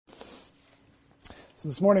So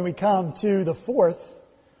this morning we come to the fourth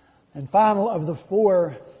and final of the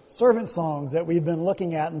four servant songs that we've been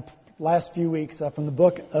looking at in the last few weeks from the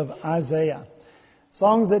book of Isaiah.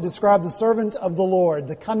 Songs that describe the servant of the Lord,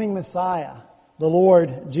 the coming Messiah, the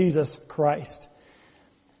Lord Jesus Christ.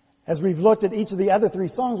 As we've looked at each of the other three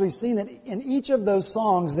songs, we've seen that in each of those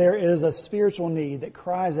songs there is a spiritual need that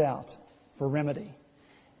cries out for remedy.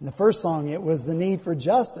 In the first song, it was the need for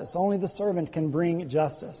justice. Only the servant can bring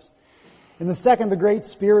justice. In the second, the great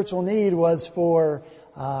spiritual need was for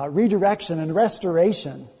redirection and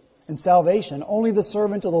restoration and salvation. Only the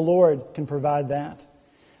servant of the Lord can provide that.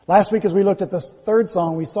 Last week, as we looked at the third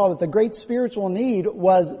song, we saw that the great spiritual need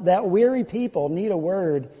was that weary people need a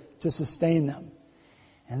word to sustain them.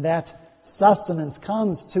 And that sustenance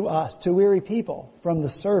comes to us, to weary people, from the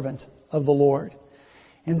servant of the Lord.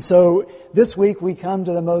 And so this week we come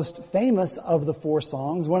to the most famous of the four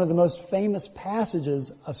songs, one of the most famous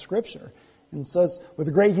passages of Scripture. And so it's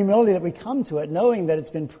with great humility that we come to it, knowing that it's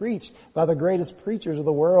been preached by the greatest preachers of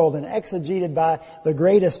the world and exegeted by the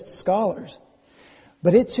greatest scholars.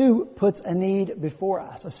 But it too puts a need before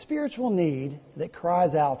us, a spiritual need that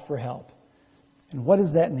cries out for help. And what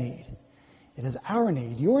is that need? It is our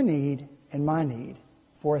need, your need, and my need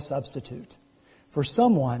for a substitute, for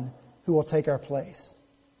someone who will take our place.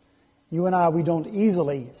 You and I, we don't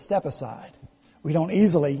easily step aside. We don't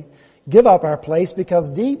easily give up our place because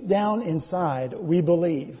deep down inside we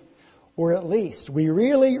believe, or at least we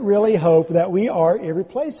really, really hope that we are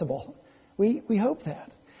irreplaceable. We hope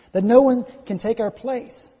that no one can take our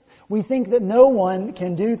place. We think that no one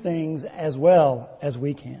can do things as well as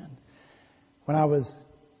we can. When I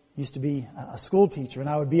used to be a school teacher and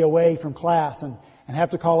I would be away from class and have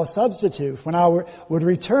to call a substitute. When I would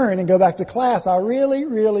return and go back to class, I really,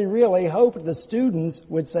 really, really hoped the students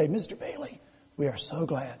would say, "Mr. Bailey, we are so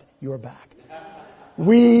glad you're back.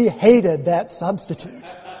 We hated that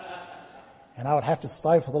substitute." And I would have to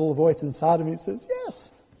stifle the little voice inside of me that says,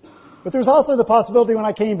 "Yes." But there's also the possibility when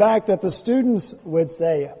I came back that the students would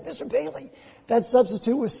say, "Mr. Bailey, that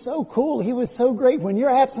substitute was so cool. He was so great. When you're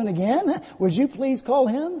absent again, would you please call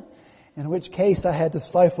him?" In which case I had to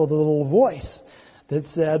stifle the little voice that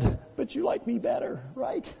said, "But you like me better,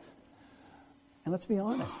 right?" And let's be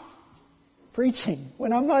honest. Preaching,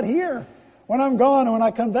 when I'm not here, when I'm gone, and when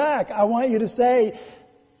I come back, I want you to say,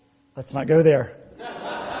 "Let's not go there."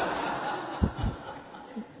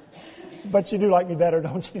 But you do like me better,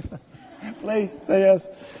 don't you? Please say yes.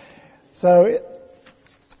 So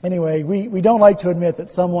anyway, we don't like to admit that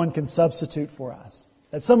someone can substitute for us,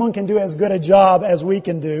 that someone can do as good a job as we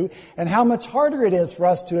can do, and how much harder it is for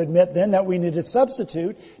us to admit then that we need a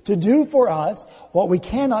substitute to do for us what we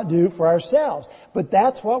cannot do for ourselves. But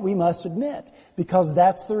that's what we must admit, because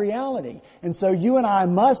that's the reality. And so you and I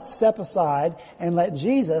must step aside and let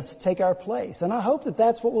Jesus take our place. And I hope that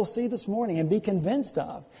that's what we'll see this morning and be convinced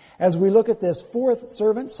of as we look at this fourth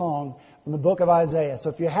servant song from the book of Isaiah. So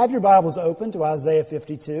if you have your Bibles open to Isaiah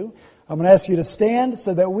 52, I'm going to ask you to stand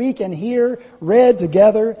so that we can hear read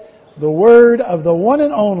together the word of the one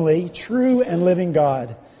and only true and living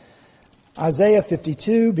God. Isaiah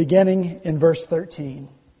 52, beginning in verse 13.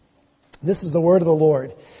 This is the word of the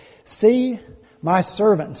Lord. "See, my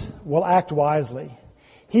servant will act wisely.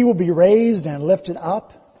 He will be raised and lifted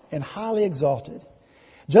up and highly exalted.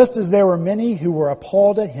 Just as there were many who were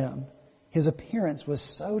appalled at him, his appearance was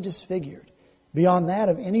so disfigured beyond that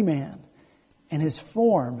of any man, and his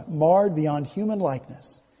form marred beyond human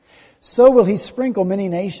likeness. So will he sprinkle many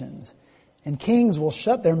nations, and kings will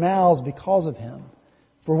shut their mouths because of him.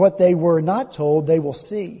 For what they were not told they will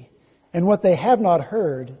see, and what they have not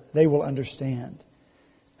heard they will understand.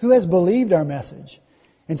 Who has believed our message,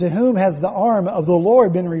 and to whom has the arm of the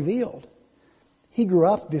Lord been revealed? He grew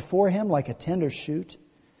up before him like a tender shoot,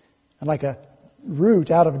 and like a root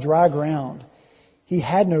out of dry ground. He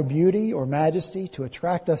had no beauty or majesty to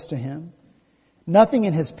attract us to him. Nothing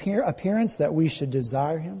in his appearance that we should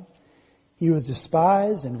desire him. He was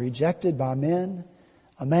despised and rejected by men,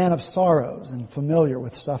 a man of sorrows and familiar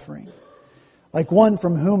with suffering. Like one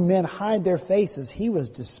from whom men hide their faces, he was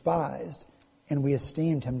despised, and we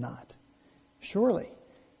esteemed him not. Surely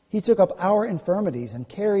he took up our infirmities and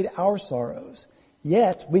carried our sorrows.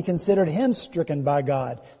 Yet we considered him stricken by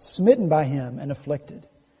God, smitten by him, and afflicted.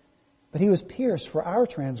 But he was pierced for our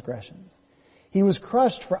transgressions. He was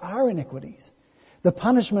crushed for our iniquities. The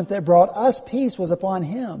punishment that brought us peace was upon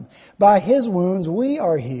him. By his wounds we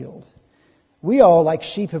are healed. We all like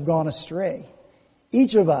sheep have gone astray.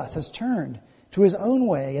 Each of us has turned to his own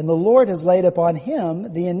way, and the Lord has laid upon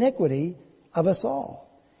him the iniquity of us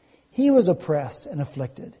all. He was oppressed and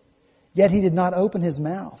afflicted, yet he did not open his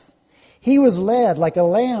mouth. He was led like a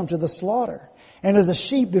lamb to the slaughter, and as a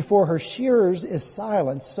sheep before her shearers is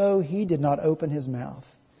silent, so he did not open his mouth.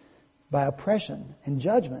 By oppression and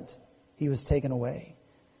judgment he was taken away.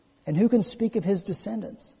 And who can speak of his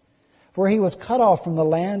descendants? For he was cut off from the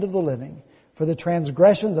land of the living. For the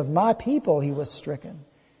transgressions of my people he was stricken.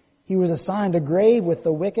 He was assigned a grave with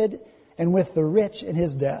the wicked and with the rich in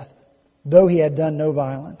his death, though he had done no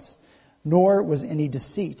violence, nor was any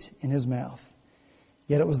deceit in his mouth.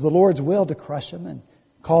 Yet it was the Lord's will to crush him and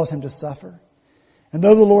cause him to suffer. And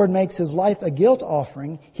though the Lord makes his life a guilt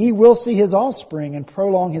offering, he will see his offspring and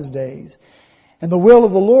prolong his days. And the will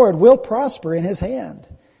of the Lord will prosper in his hand.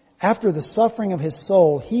 After the suffering of his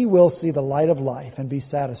soul, he will see the light of life and be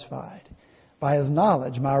satisfied. By his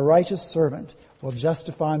knowledge, my righteous servant will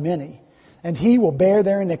justify many, and he will bear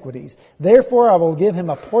their iniquities. Therefore I will give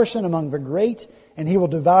him a portion among the great, and he will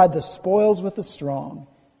divide the spoils with the strong,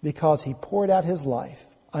 because he poured out his life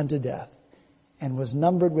unto death, and was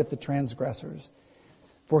numbered with the transgressors.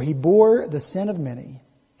 For he bore the sin of many,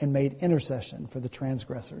 and made intercession for the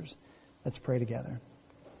transgressors. Let's pray together.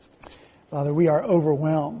 Father, we are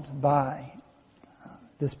overwhelmed by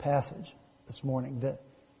this passage this morning, the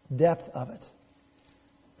depth of it.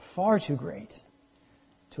 Far too great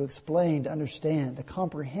to explain, to understand, to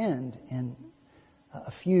comprehend in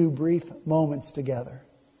a few brief moments together.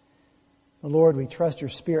 Lord, we trust your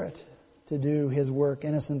Spirit to do his work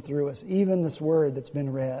in us and through us. Even this word that's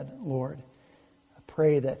been read, Lord, I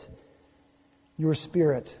pray that your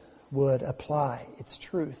Spirit would apply its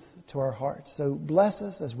truth to our hearts. So bless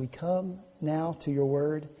us as we come now to your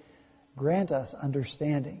word. Grant us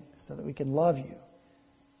understanding so that we can love you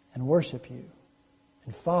and worship you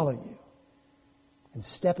and follow you and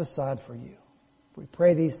step aside for you. We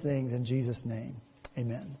pray these things in Jesus' name.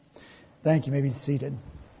 Amen. Thank you. You may be seated.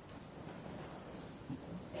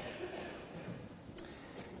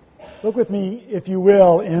 Look with me, if you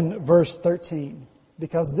will, in verse 13,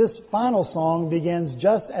 because this final song begins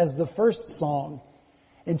just as the first song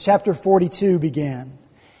in chapter 42 began.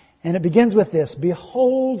 And it begins with this: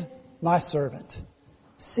 Behold my servant.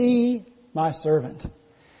 See my servant.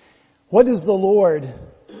 What does the Lord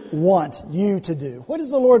want you to do? What does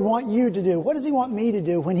the Lord want you to do? What does he want me to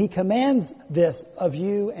do when he commands this of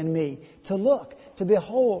you and me? To look, to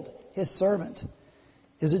behold his servant.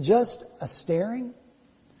 Is it just a staring?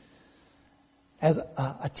 As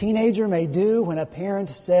a teenager may do when a parent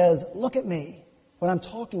says, look at me when I'm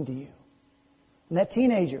talking to you. And that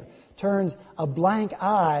teenager turns a blank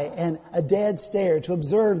eye and a dead stare to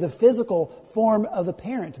observe the physical form of the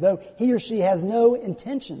parent, though he or she has no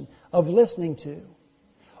intention of listening to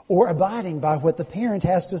or abiding by what the parent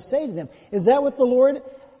has to say to them. Is that what the Lord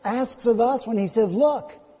asks of us when he says,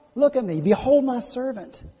 look at me, behold my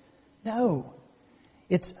servant? No,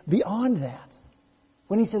 it's beyond that.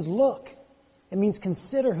 When he says, look, it means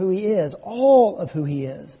consider who he is, all of who he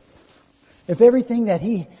is. If everything that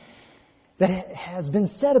has been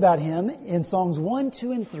said about him in Songs 1,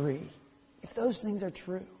 2, and 3, if those things are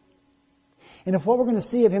true, and if what we're going to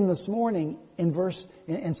see of him this morning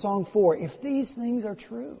in Song 4, if these things are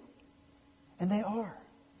true, and they are,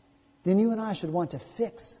 then you and I should want to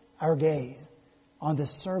fix our gaze on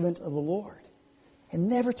this servant of the Lord and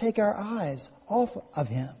never take our eyes off of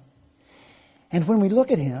him. And when we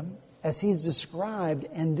look at him, as he's described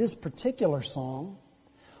in this particular song,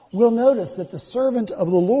 we'll notice that the servant of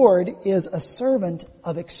the Lord is a servant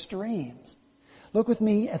of extremes. Look with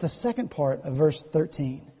me at the second part of verse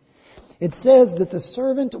 13. It says that the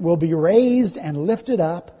servant will be raised and lifted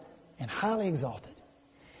up and highly exalted.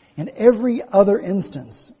 In every other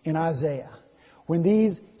instance in Isaiah, when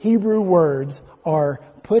these Hebrew words are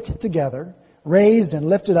put together, raised and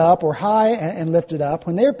lifted up, or high and lifted up,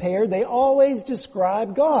 when they're paired, they always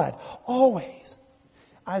describe God. Always.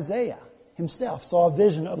 Isaiah himself saw a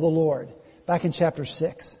vision of the Lord back in chapter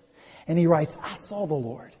 6. And he writes, I saw the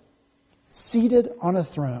Lord seated on a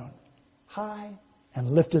throne, high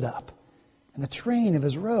and lifted up, and the train of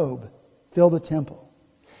his robe filled the temple.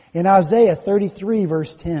 In Isaiah 33,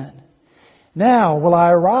 verse 10, now will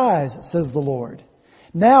I arise, says the Lord.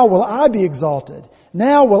 Now will I be exalted.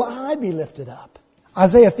 Now will I be lifted up.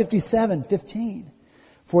 Isaiah 57, 15.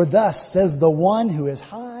 For thus says the one who is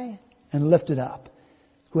high and lifted up,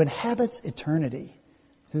 who inhabits eternity,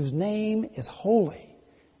 whose name is holy.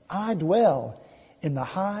 I dwell in the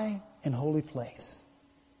high and holy place.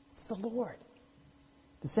 It's the Lord.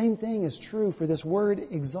 The same thing is true for this word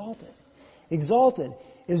exalted. Exalted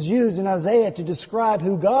is used in Isaiah to describe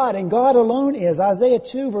who God and God alone is. Isaiah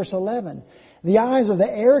 2, verse 11. The eyes of the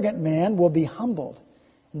arrogant man will be humbled,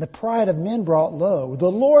 and the pride of men brought low.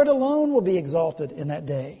 The Lord alone will be exalted in that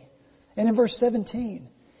day. And in verse 17,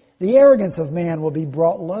 The arrogance of man will be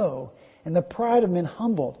brought low, and the pride of men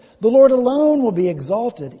humbled. The Lord alone will be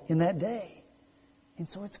exalted in that day. And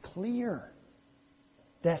so it's clear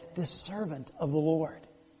that this servant of the Lord,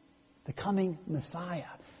 the coming Messiah,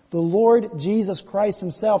 the Lord Jesus Christ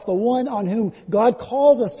himself, the one on whom God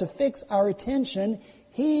calls us to fix our attention,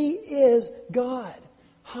 he is God,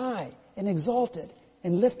 high and exalted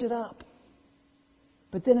and lifted up.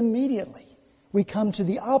 But then immediately we come to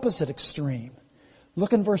the opposite extreme.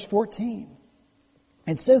 Look in verse 14.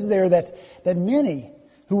 It says there that many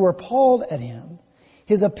who were appalled at him,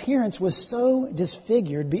 his appearance was so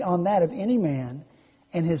disfigured beyond that of any man,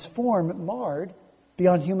 and his form marred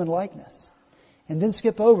beyond human likeness. And then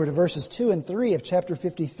skip over to verses 2 and 3 of chapter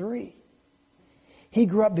 53. He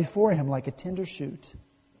grew up before him like a tender shoot,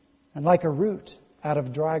 and like a root out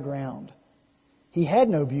of dry ground. He had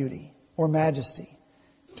no beauty or majesty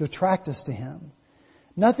to attract us to him.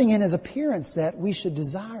 Nothing in his appearance that we should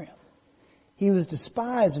desire him. He was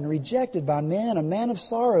despised and rejected by men, a man of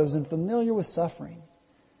sorrows and familiar with suffering.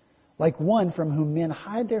 Like one from whom men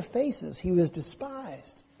hide their faces, he was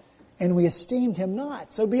despised, and we esteemed him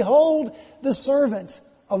not. So behold the servant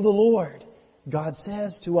of the Lord, God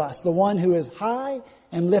says to us, the one who is high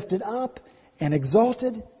and lifted up and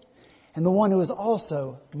exalted, and the one who is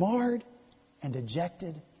also marred and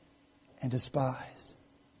dejected and despised.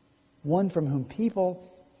 One from whom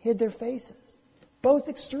people hid their faces. Both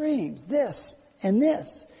extremes, this and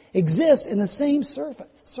this, exist in the same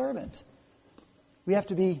servant. We have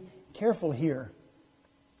to be careful here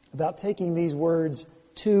about taking these words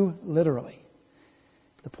too literally.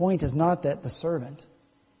 The point is not that the servant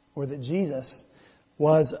or that Jesus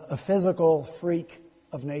was a physical freak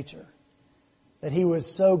of nature, that he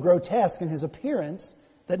was so grotesque in his appearance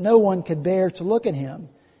that no one could bear to look at him.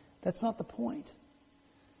 That's not the point.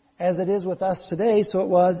 As it is with us today, so it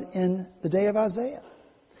was in the day of Isaiah.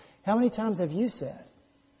 How many times have you said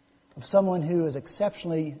of someone who is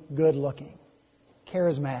exceptionally good looking,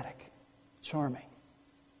 charismatic, charming,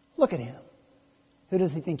 look at him. Who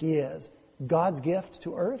does he think he is? God's gift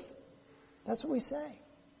to earth? That's what we say.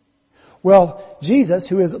 Well, Jesus,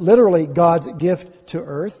 who is literally God's gift to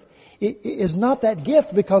earth, is not that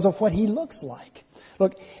gift because of what he looks like.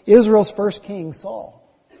 Look, Israel's first king, Saul,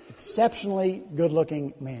 exceptionally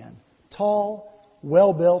good-looking man, tall,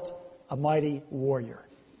 well-built, a mighty warrior.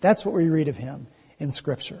 That's what we read of him in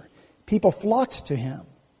Scripture. People flocked to him.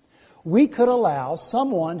 We could allow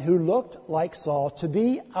someone who looked like Saul to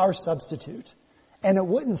be our substitute, and it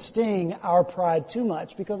wouldn't sting our pride too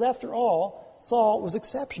much because, after all, Saul was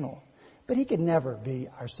exceptional. But he could never be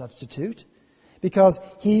our substitute because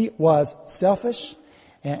he was selfish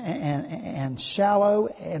and shallow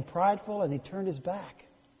and prideful, and he turned his back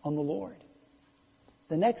on the Lord.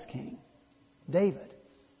 The next king, David,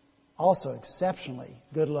 also exceptionally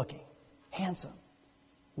good-looking, handsome,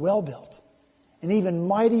 well-built, an even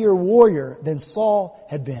mightier warrior than Saul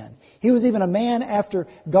had been. He was even a man after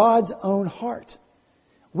God's own heart.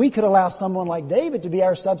 We could allow someone like David to be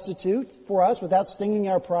our substitute for us without stinging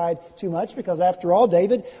our pride too much because, after all,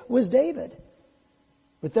 David was David.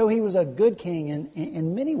 But though he was a good king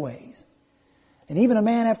in many ways, and even a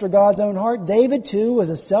man after God's own heart, David too was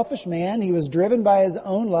a selfish man. He was driven by his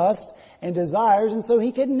own lust and desires, and so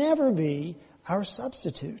he could never be our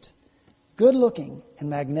substitute, good-looking and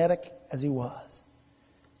magnetic as he was.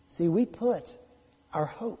 See, we put our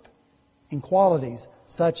hope in qualities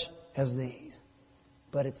such as these.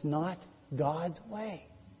 But it's not God's way.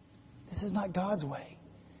 This is not God's way.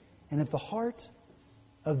 And at the heart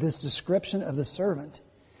of this description of the servant,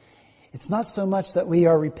 it's not so much that we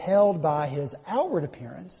are repelled by his outward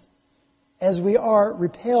appearance as we are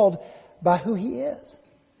repelled by who he is.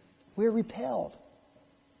 We're repelled.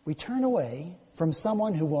 We turn away from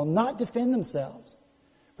someone who will not defend themselves,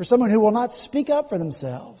 for someone who will not speak up for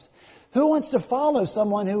themselves. Who wants to follow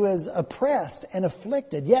someone who is oppressed and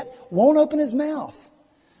afflicted, yet won't open his mouth?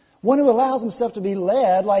 One who allows himself to be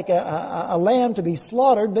led like a lamb to be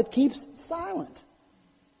slaughtered, but keeps silent.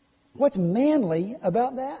 What's manly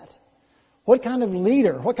about that? What kind of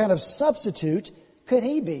leader, what kind of substitute could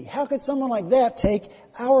he be? How could someone like that take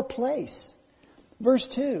our place? Verse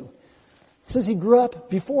 2 says he grew up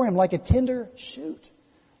before him like a tender shoot,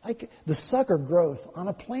 like the sucker growth on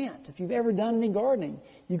a plant. If you've ever done any gardening,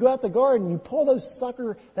 you go out the garden, you pull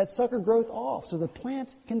that sucker growth off so the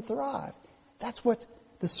plant can thrive. That's what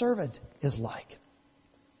the servant is like.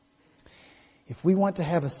 If we want to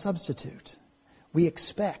have a substitute, we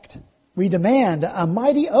demand a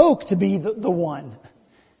mighty oak to be the one,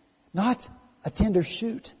 not a tender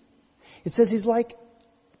shoot. It says he's like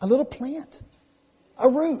a little plant, a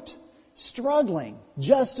root, struggling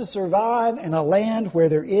just to survive in a land where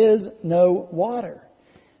there is no water.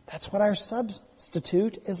 That's what our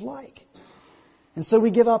substitute is like. And so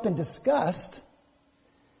we give up in disgust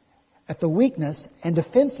at the weakness and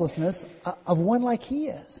defenselessness of one like he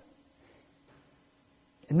is.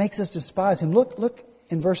 It makes us despise him. Look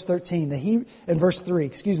in verse 13, in verse 3,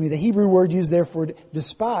 the Hebrew word used there for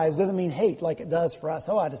despise doesn't mean hate like it does for us.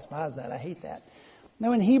 Oh, I despise that. I hate that.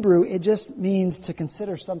 No, in Hebrew, it just means to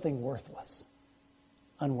consider something worthless,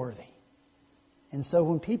 unworthy. And so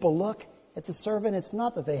when people look at the servant, it's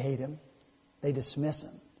not that they hate him. They dismiss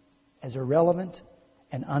him as irrelevant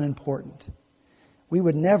and unimportant. We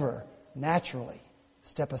would never naturally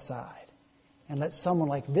step aside and let someone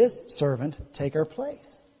like this servant take our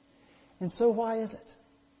place. And so why is it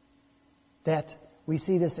that we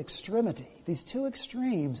see this extremity, these two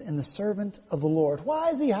extremes in the servant of the Lord? Why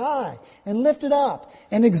is he high and lifted up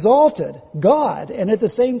and exalted God, and at the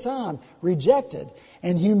same time rejected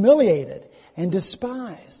and humiliated and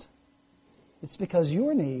despised? It's because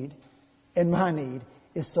your need and my need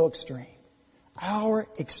is so extreme. Our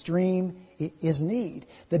extreme is need.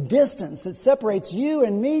 The distance that separates you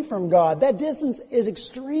and me from God, that distance is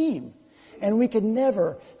extreme. And we could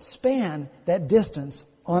never span that distance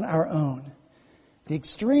on our own. The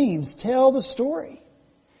extremes tell the story.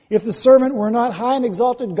 If the servant were not high and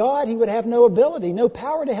exalted God, he would have no ability, no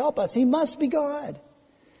power to help us. He must be God.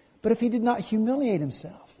 But if he did not humiliate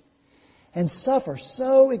himself and suffer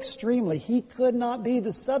so extremely, he could not be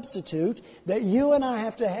the substitute that you and I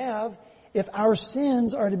have to have if our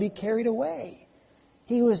sins are to be carried away.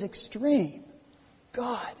 He was extreme.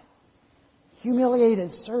 God,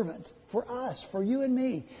 humiliated servant for us, for you and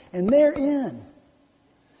me. And therein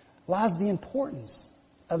lies the importance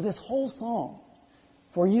of this whole song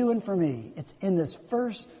for you and for me. It's in this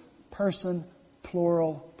first person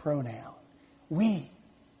plural pronoun. We,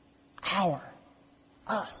 our,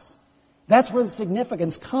 us. That's where the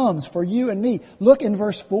significance comes for you and me. Look in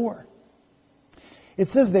verse 4. It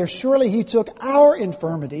says there, surely he took our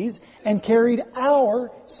infirmities and carried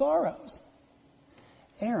our sorrows.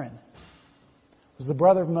 Aaron was the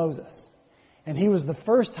brother of Moses. And he was the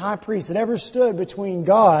first high priest that ever stood between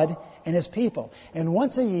God and his people. And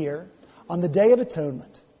once a year, on the Day of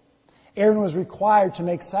Atonement, Aaron was required to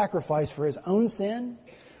make sacrifice for his own sin,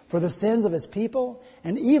 for the sins of his people,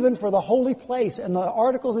 and even for the holy place and the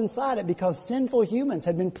articles inside it, because sinful humans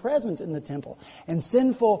had been present in the temple, and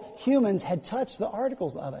sinful humans had touched the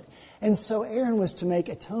articles of it. And so Aaron was to make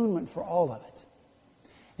atonement for all of it.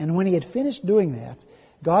 And when he had finished doing that,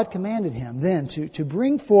 God commanded him then to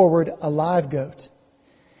bring forward a live goat.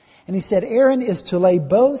 And he said, Aaron is to lay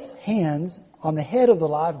both hands on the head of the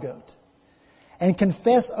live goat and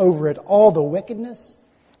confess over it all the wickedness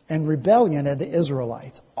and rebellion of the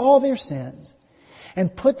Israelites, all their sins,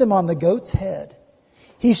 and put them on the goat's head.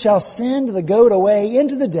 He shall send the goat away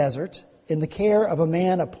into the desert in the care of a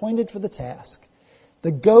man appointed for the task.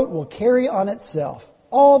 The goat will carry on itself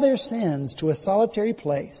all their sins to a solitary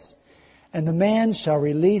place, and the man shall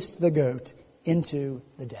release the goat into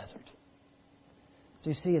the desert. So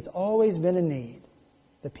you see, it's always been a need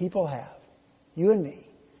that people have, you and me,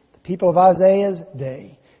 the people of Isaiah's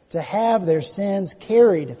day, to have their sins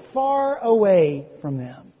carried far away from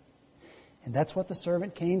them. And that's what the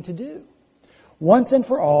servant came to do. Once and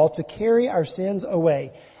for all, to carry our sins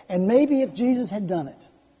away. And maybe if Jesus had done it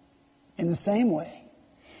in the same way,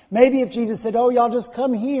 maybe if Jesus said, oh, y'all just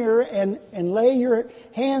come here and lay your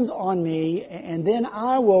hands on me, and then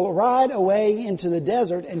I will ride away into the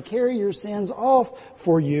desert and carry your sins off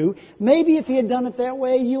for you. Maybe if he had done it that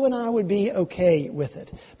way, you and I would be okay with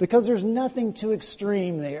it. Because there's nothing too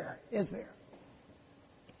extreme there, is there?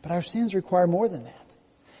 But our sins require more than that.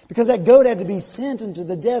 Because that goat had to be sent into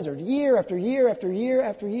the desert year after year after year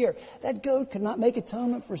after year. That goat could not make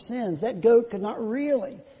atonement for sins. That goat could not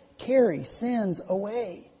really carry sins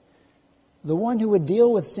away. The one who would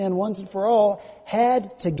deal with sin once and for all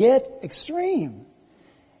had to get extreme.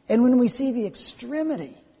 And when we see the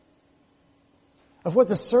extremity of what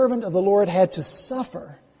the servant of the Lord had to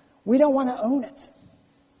suffer, we don't want to own it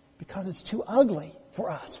because it's too ugly for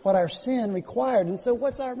us, what our sin required. And so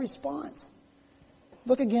what's our response?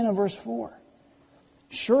 Look again in verse 4.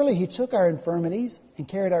 Surely he took our infirmities and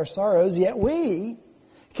carried our sorrows, yet we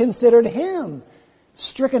considered him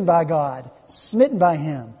stricken by God, smitten by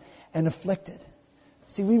him, and afflicted.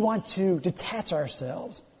 See, we want to detach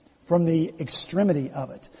ourselves from the extremity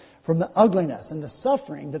of it, from the ugliness and the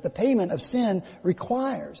suffering that the payment of sin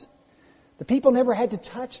requires. The people never had to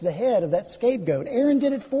touch the head of that scapegoat. Aaron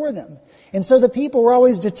did it for them. And so the people were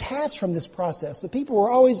always detached from this process. The people were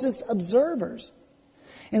always just observers.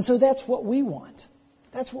 And so that's what we want.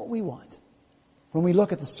 That's what we want. when we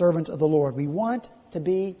look at the servant of the Lord. We want to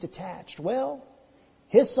be detached. Well,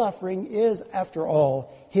 his suffering is, after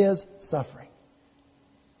all, his suffering.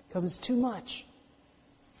 Because it's too much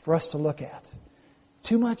for us to look at.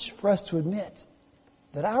 Too much for us to admit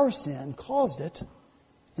that our sin caused it,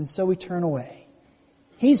 and so we turn away.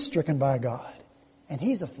 He's stricken by God, and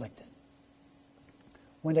he's afflicted.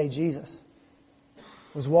 One day Jesus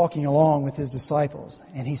was walking along with his disciples,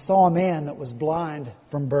 and he saw a man that was blind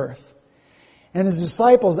from birth. And his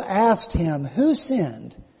disciples asked him, who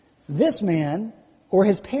sinned, this man or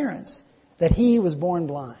his parents, that he was born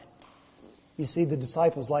blind? You see, the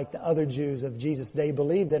disciples, like the other Jews of Jesus' day,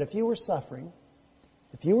 believed that if you were suffering,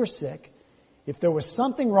 if you were sick, if there was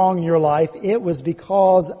something wrong in your life, it was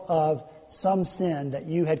because of some sin that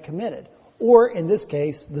you had committed. Or, in this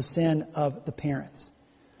case, the sin of the parents.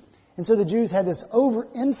 And so the Jews had this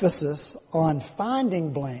overemphasis on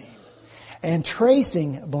finding blame and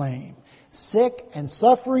tracing blame. Sick and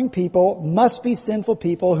suffering people must be sinful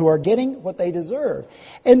people who are getting what they deserve.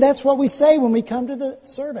 And that's what we say when we come to the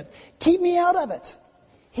servant. Keep me out of it.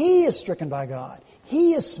 He is stricken by God.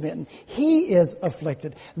 He is smitten. He is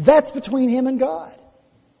afflicted. That's between him and God.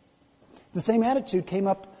 The same attitude came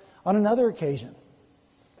up on another occasion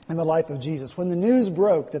in the life of Jesus, when the news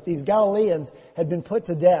broke that these Galileans had been put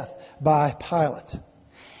to death by Pilate.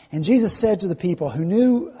 And Jesus said to the people who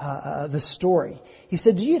knew the story, he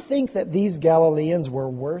said, do you think that these Galileans were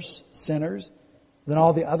worse sinners than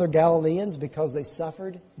all the other Galileans because they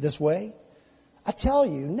suffered this way? I tell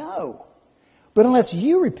you, no. But unless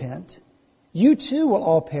you repent, you too will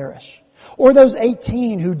all perish. Or those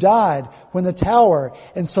 18 who died when the tower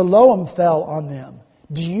in Siloam fell on them.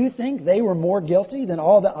 Do you think they were more guilty than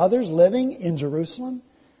all the others living in Jerusalem?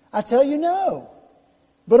 I tell you, no.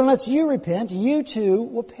 But unless you repent, you too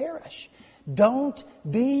will perish. Don't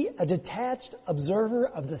be a detached observer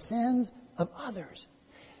of the sins of others.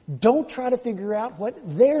 Don't try to figure out what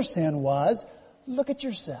their sin was. Look at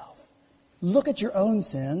yourself. Look at your own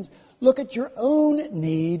sins. Look at your own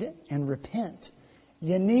need and repent.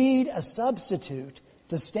 You need a substitute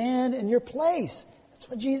to stand in your place. That's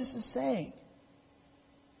what Jesus is saying.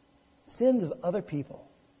 Sins of other people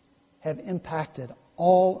have impacted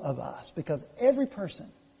all of us, because every person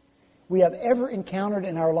we have ever encountered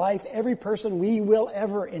in our life, every person we will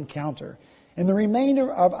ever encounter in the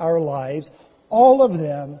remainder of our lives, all of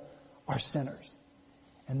them are sinners.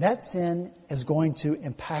 And that sin is going to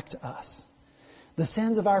impact us. The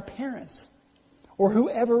sins of our parents or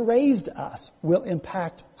whoever raised us will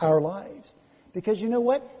impact our lives. Because you know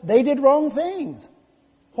what? They did wrong things.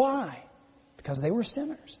 Why? Because they were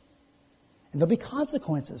sinners. And there'll be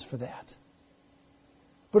consequences for that.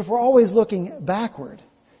 But if we're always looking backward,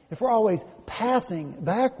 if we're always passing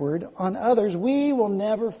backward on others, we will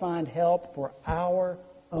never find help for our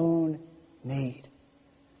own need.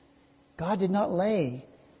 God did not lay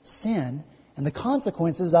sin and the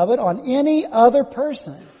consequences of it on any other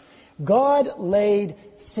person. God laid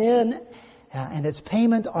sin and its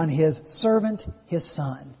payment on His servant, His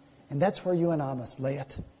Son. And that's where you and I must lay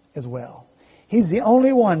it as well. He's the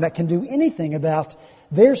only one that can do anything about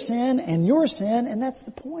their sin and your sin, and that's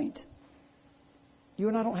the point. You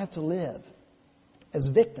and I don't have to live as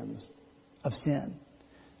victims of sin.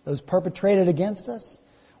 Those perpetrated against us,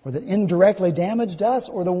 or that indirectly damaged us,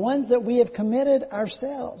 or the ones that we have committed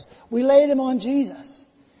ourselves. We lay them on Jesus,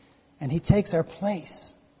 and He takes our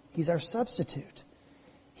place. He's our substitute.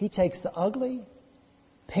 He takes the ugly,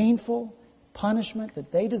 painful punishment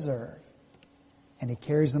that they deserve, and He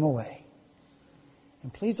carries them away.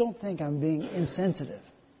 And please don't think I'm being insensitive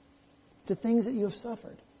to things that you have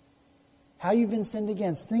suffered, how you've been sinned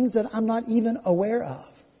against, things that I'm not even aware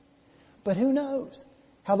of. But who knows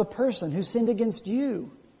how the person who sinned against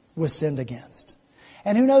you was sinned against?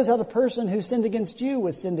 And who knows how the person who sinned against you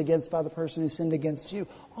was sinned against by the person who sinned against you?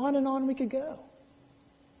 On and on we could go.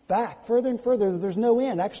 Back, further and further, there's no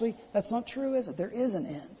end. Actually, that's not true, is it? There is an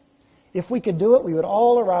end. If we could do it, we would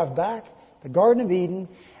all arrive back at the Garden of Eden,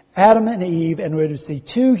 Adam and Eve, and we would see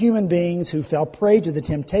two human beings who fell prey to the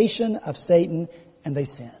temptation of Satan, and they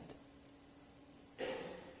sinned.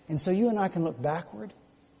 And so you and I can look backward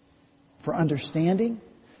for understanding,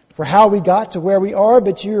 for how we got to where we are,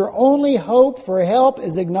 but your only hope for help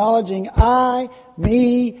is acknowledging I,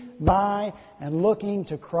 me, my, and looking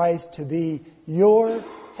to Christ to be your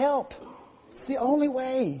help. It's the only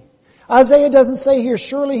way. Isaiah doesn't say here,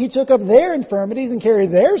 surely He took up their infirmities and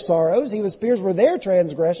carried their sorrows. He was pierced for their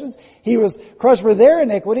transgressions. He was crushed for their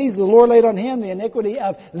iniquities. The Lord laid on Him the iniquity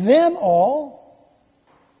of them all.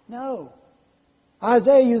 No.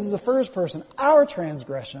 Isaiah uses the first person, our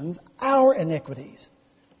transgressions, our iniquities,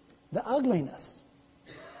 the ugliness.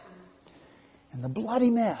 and the bloody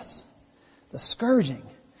mess, the scourging,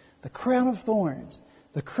 the crown of thorns,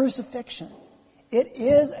 the crucifixion. It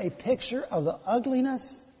is a picture of the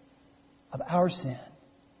ugliness of our sin.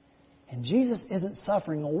 And Jesus isn't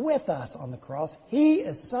suffering with us on the cross. He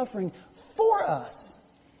is suffering for us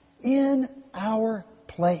in our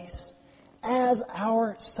place as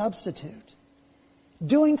our substitute,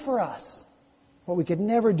 doing for us what we could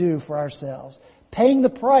never do for ourselves, paying the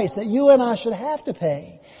price that you and I should have to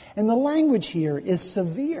pay. And the language here is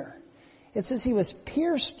severe. It says He was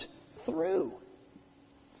pierced through.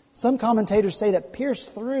 Some commentators say that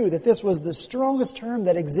pierced through, that this was the strongest term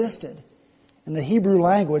that existed in the Hebrew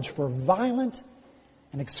language for violent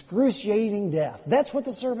and excruciating death. That's what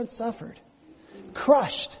the servant suffered.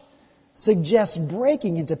 Crushed suggests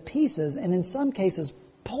breaking into pieces and in some cases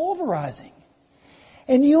pulverizing.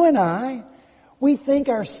 And you and I, we think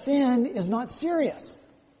our sin is not serious.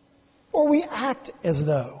 Or we act as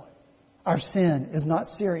though our sin is not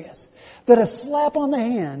serious. That a slap on the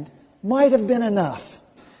hand might have been enough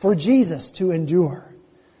for Jesus to endure.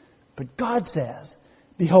 But God says,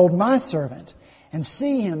 "Behold my servant," and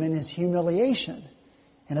see Him in His humiliation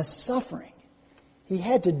and His suffering. He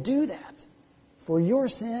had to do that for your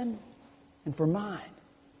sin and for mine.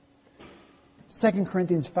 2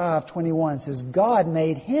 Corinthians 5:21 says, "God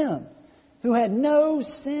made Him who had no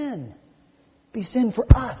sin be sin for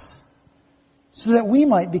us, so that we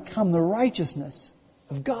might become the righteousness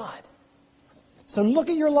of God." So look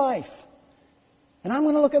at your life, and I'm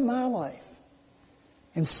going to look at my life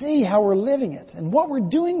and see how we're living it and what we're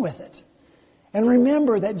doing with it. And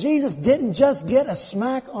remember that Jesus didn't just get a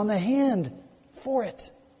smack on the hand for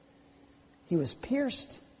it. He was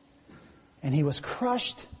pierced and He was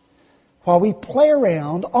crushed while we play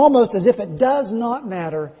around almost as if it does not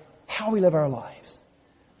matter how we live our lives.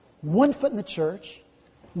 One foot in the church,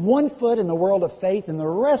 one foot in the world of faith, and the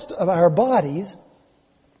rest of our bodies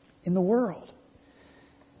in the world.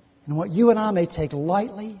 And what you and I may take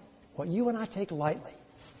lightly,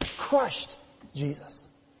 crushed Jesus.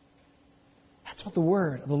 That's what the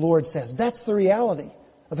word of the Lord says. That's the reality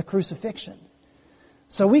of the crucifixion.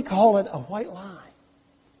 So we call it a white lie.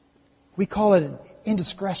 We call it an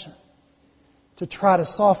indiscretion to try to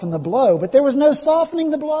soften the blow. But there was no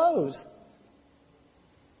softening the blows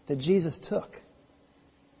that Jesus took.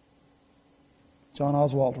 John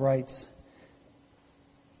Oswalt writes,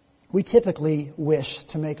 "We typically wish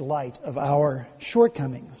to make light of our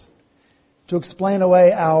shortcomings, to explain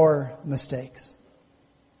away our mistakes.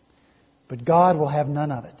 But God will have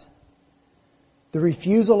none of it. The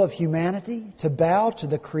refusal of humanity to bow to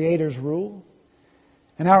the Creator's rule,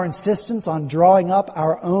 and our insistence on drawing up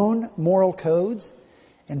our own moral codes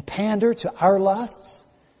and pander to our lusts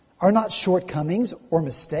are not shortcomings or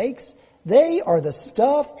mistakes. They are the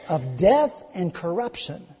stuff of death and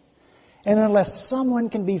corruption. And unless someone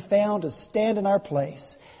can be found to stand in our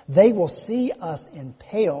place, they will see us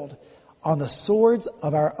impaled on the swords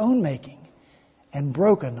of our own making and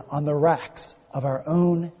broken on the racks of our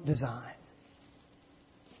own designs."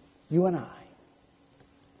 You and I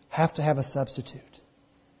have to have a substitute.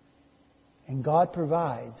 And God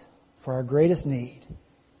provides for our greatest need.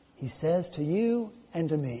 He says to you and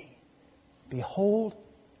to me, "Behold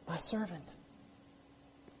my servant."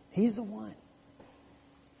 He's the one.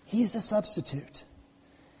 He's the substitute.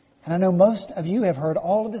 And I know most of you have heard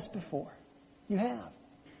all of this before. You have.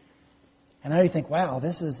 And now you think, wow,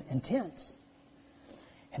 this is intense.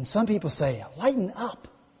 And some people say, lighten up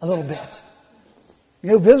a little bit.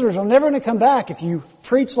 You know, visitors are never going to come back if you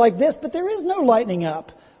preach like this, but there is no lightening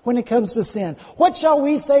up when it comes to sin. What shall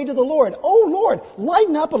we say to the Lord? "Oh, Lord,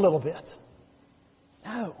 lighten up a little bit."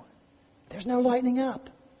 No, there's no lightening up.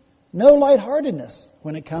 No lightheartedness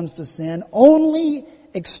when it comes to sin. Only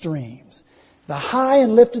extremes. The high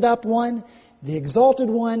and lifted up one, the exalted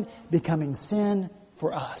one, becoming sin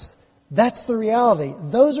for us. That's the reality.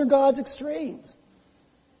 Those are God's extremes.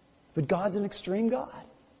 But God's an extreme God.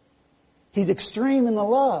 He's extreme in the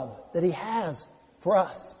love that He has for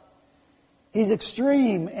us. He's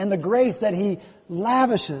extreme in the grace that He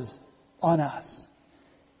lavishes on us.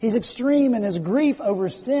 He's extreme in His grief over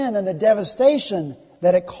sin and the devastation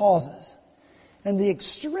that it causes. And the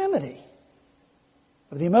extremity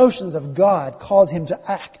of the emotions of God cause Him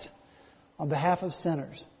to act on behalf of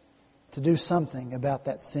sinners to do something about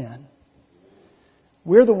that sin.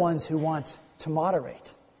 We're the ones who want to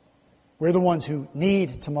moderate. We're the ones who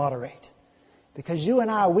need to moderate. Because you and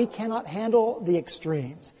I, we cannot handle the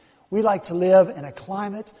extremes. We like to live in a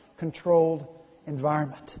climate-controlled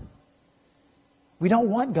environment. We don't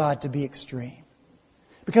want God to be extreme.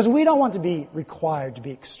 Because we don't want to be required to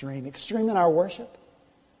be extreme. Extreme in our worship.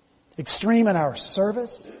 Extreme in our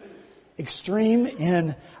service. extreme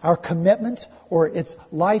in our commitment or its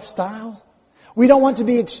lifestyle. We don't want to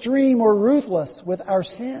be extreme or ruthless with our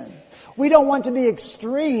sin. We don't want to be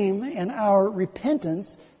extreme in our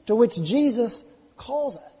repentance to which Jesus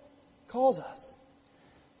calls us.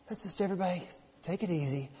 Let's just everybody take it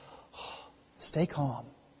easy. Stay calm.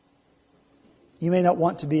 You may not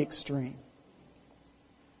want to be extreme.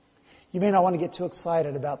 You may not want to get too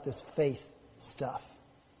excited about this faith stuff.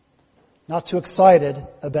 Not too excited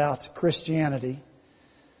about Christianity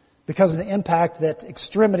because of the impact that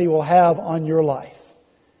extremity will have on your life.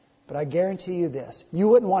 But I guarantee you this, you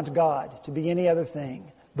wouldn't want God to be any other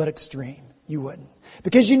thing but extreme. You wouldn't.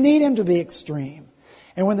 Because you need Him to be extreme.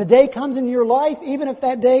 And when the day comes in your life, even if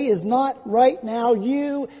that day is not right now,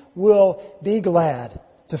 you will be glad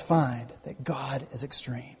to find that God is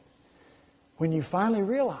extreme. When you finally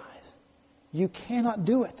realize you cannot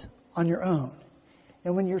do it on your own,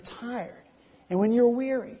 and when you're tired, and when you're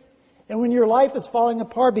weary, and when your life is falling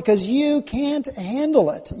apart because you can't handle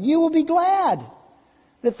it, you will be glad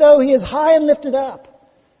that though He is high and lifted up,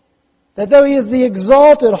 that though He is the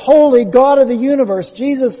exalted, holy God of the universe,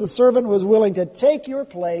 Jesus the servant was willing to take your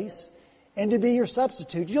place and to be your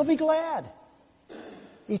substitute. You'll be glad.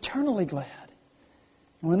 Eternally glad.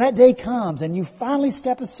 And when that day comes and you finally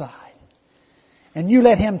step aside and you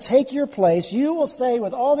let Him take your place, you will say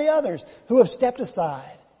with all the others who have stepped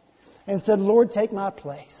aside and said, Lord, take my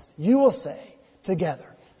place. You will say together,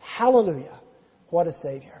 hallelujah, what a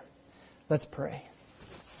Savior. Let's pray.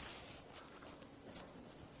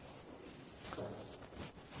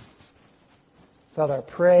 Father, I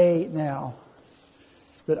pray now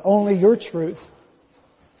that only your truth,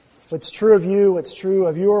 what's true of you, what's true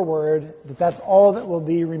of your word, that's all that will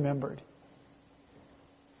be remembered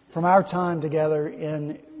from our time together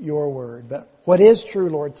in your word. But what is true,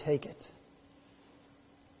 Lord, take it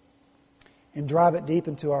and drive it deep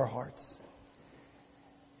into our hearts.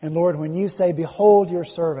 And Lord, when you say, behold your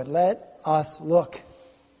servant, let us look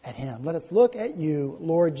at Him. Let us look at you,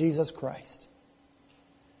 Lord Jesus Christ,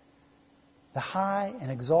 the high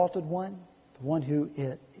and exalted one, the one who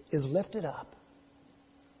is lifted up.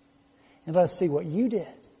 And let us see what you did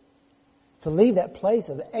to leave that place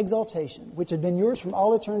of exaltation, which had been yours from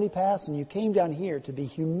all eternity past, and you came down here to be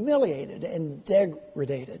humiliated and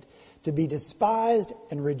degraded, to be despised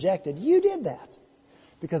and rejected. You did that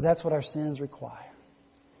because that's what our sins require.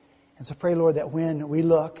 And so pray, Lord, that when we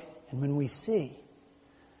look and when we see,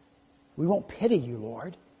 we won't pity you,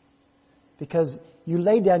 Lord, because you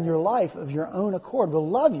laid down your life of your own accord. We'll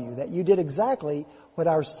love you that you did exactly what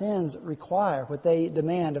our sins require, what they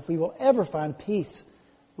demand, if we will ever find peace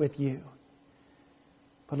with you.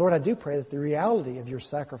 But Lord, I do pray that the reality of your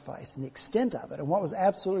sacrifice and the extent of it and what was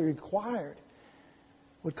absolutely required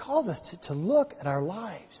would cause us to look at our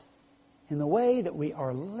lives in the way that we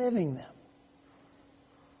are living them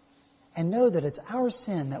and know that it's our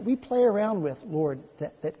sin that we play around with, Lord,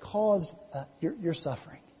 that caused your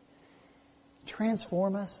suffering.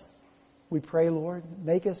 Transform us, we pray, Lord.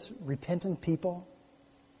 Make us repentant people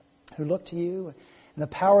who look to you and the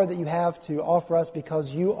power that you have to offer us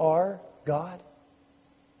because you are God.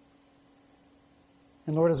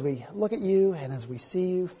 And Lord, as we look at you and as we see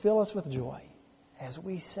you, fill us with joy as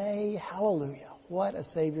we say, hallelujah, what a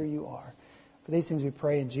Savior you are. For these things we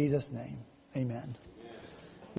pray in Jesus' name. Amen.